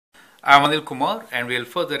I'm Anil Kumar, and we'll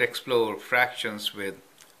further explore fractions with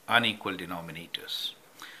unequal denominators.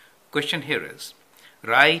 Question here is,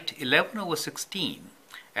 write 11 over 16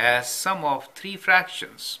 as sum of three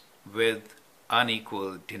fractions with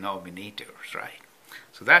unequal denominators, right?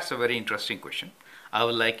 So that's a very interesting question. I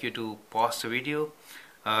would like you to pause the video,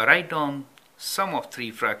 write down sum of three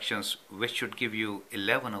fractions which should give you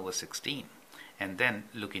 11 over 16, and then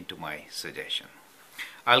look into my suggestion.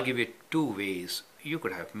 I'll give you two ways. You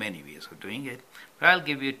could have many ways of doing it, but I'll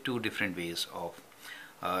give you two different ways of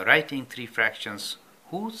writing three fractions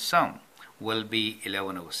whose sum will be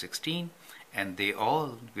 11 over 16, and they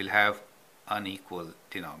all will have unequal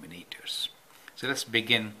denominators. So let's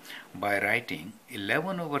begin by writing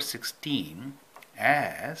 11 over 16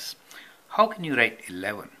 as, how can you write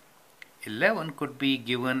 11? 11 could be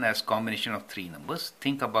given as combination of three numbers.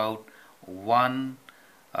 Think about 1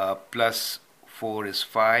 plus 4 is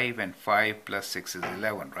 5 and 5 plus 6 is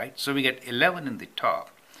 11, right? So we get 11 in the top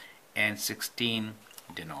and 16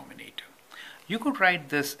 denominator. You could write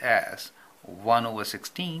this as 1 over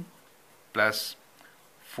 16 plus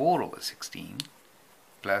 4 over 16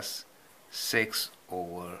 plus 6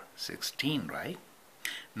 over 16, right?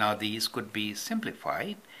 Now these could be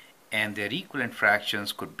simplified and their equivalent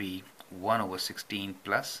fractions could be 1 over 16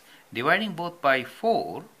 plus, dividing both by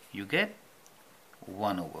 4, you get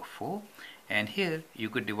 1 over 4. And here you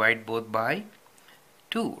could divide both by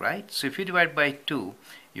 2, right? So if you divide by 2,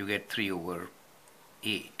 you get 3 over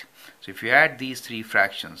 8. So if you add these three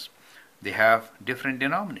fractions, they have different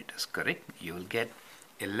denominators, correct? You will get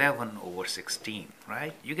 11 over 16,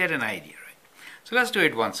 right? You get an idea, right? So let's do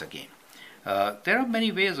it once again. There are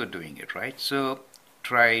many ways of doing it, right? So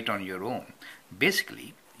try it on your own.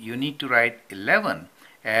 Basically, you need to write 11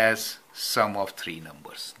 as sum of three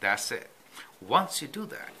numbers. That's it. Once you do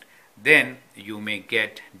that, then you may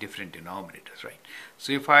get different denominators, right?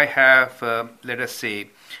 So if I have, let us say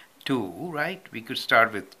 2, right? We could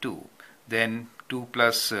start with 2. Then 2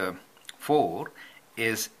 plus 4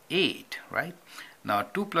 is 8, right? Now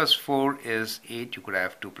 2 plus 4 is 8. You could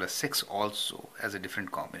have 2 plus 6 also as a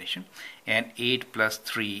different combination. And 8 plus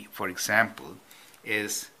 3, for example,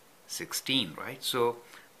 is 16, right? So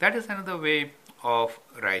that is another way of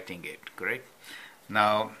writing it, correct?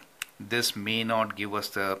 Now this may not give us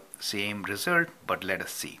the same result, but let us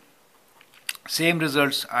see. Same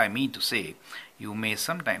results, I mean to say, you may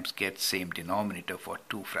sometimes get same denominator for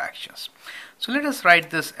two fractions. So let us write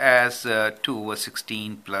this as 2 over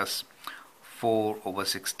 16 plus 4 over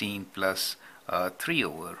 16 plus 3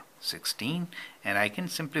 over 16, and I can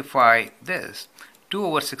simplify this. 2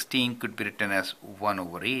 over 16 could be written as 1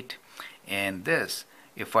 over 8, and this,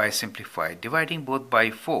 if I simplify dividing both by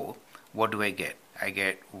 4, what do I get? I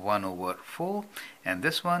get 1 over 4, and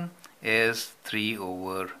this one is 3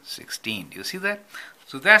 over 16. Do you see that?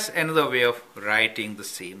 So that's another way of writing the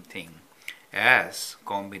same thing as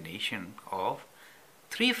combination of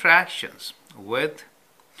three fractions with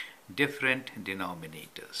different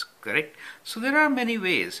denominators, correct? So there are many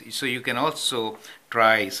ways. So you can also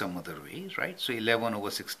try some other ways, right? So 11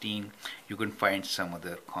 over 16, you can find some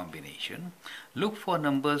other combination. Look for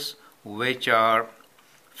numbers which are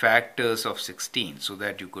factors of 16 so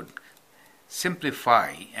that you could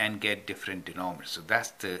simplify and get different denominators. So that's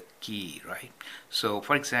the key, right? So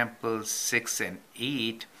for example, 6 and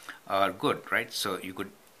 8 are good, right? So you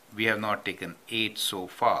could, we have not taken 8 so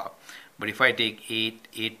far, but if I take 8,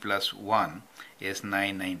 8 plus 1 is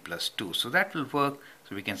 9, 9 plus 2. So that will work.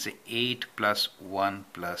 So we can say 8 plus 1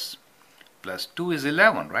 plus 2 is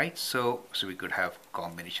 11, right? So we could have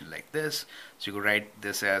combination like this. So you could write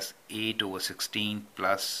this as 8 over 16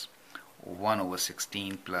 plus 1 over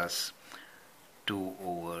 16 plus 2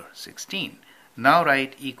 over 16. Now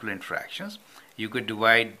write equivalent fractions. You could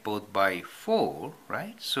divide both by 4,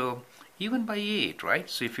 right? So even by 8, right?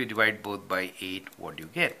 So if you divide both by 8, what do you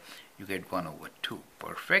get? You get 1 over 2.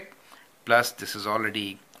 Perfect. Plus this is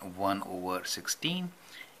already 1 over 16,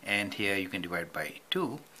 and here you can divide by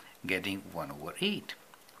 2, getting 1 over 8.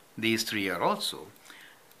 These three are also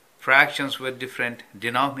fractions with different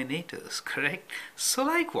denominators, correct? So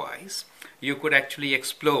likewise, you could actually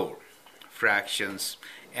explore fractions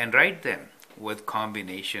and write them with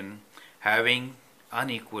combination having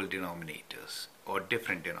unequal denominators or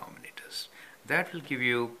different denominators. That will give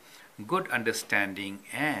you good understanding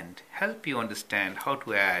and help you understand how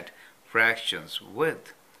to add fractions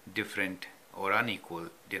with different or unequal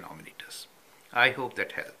denominators. I hope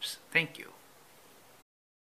that helps. Thank you.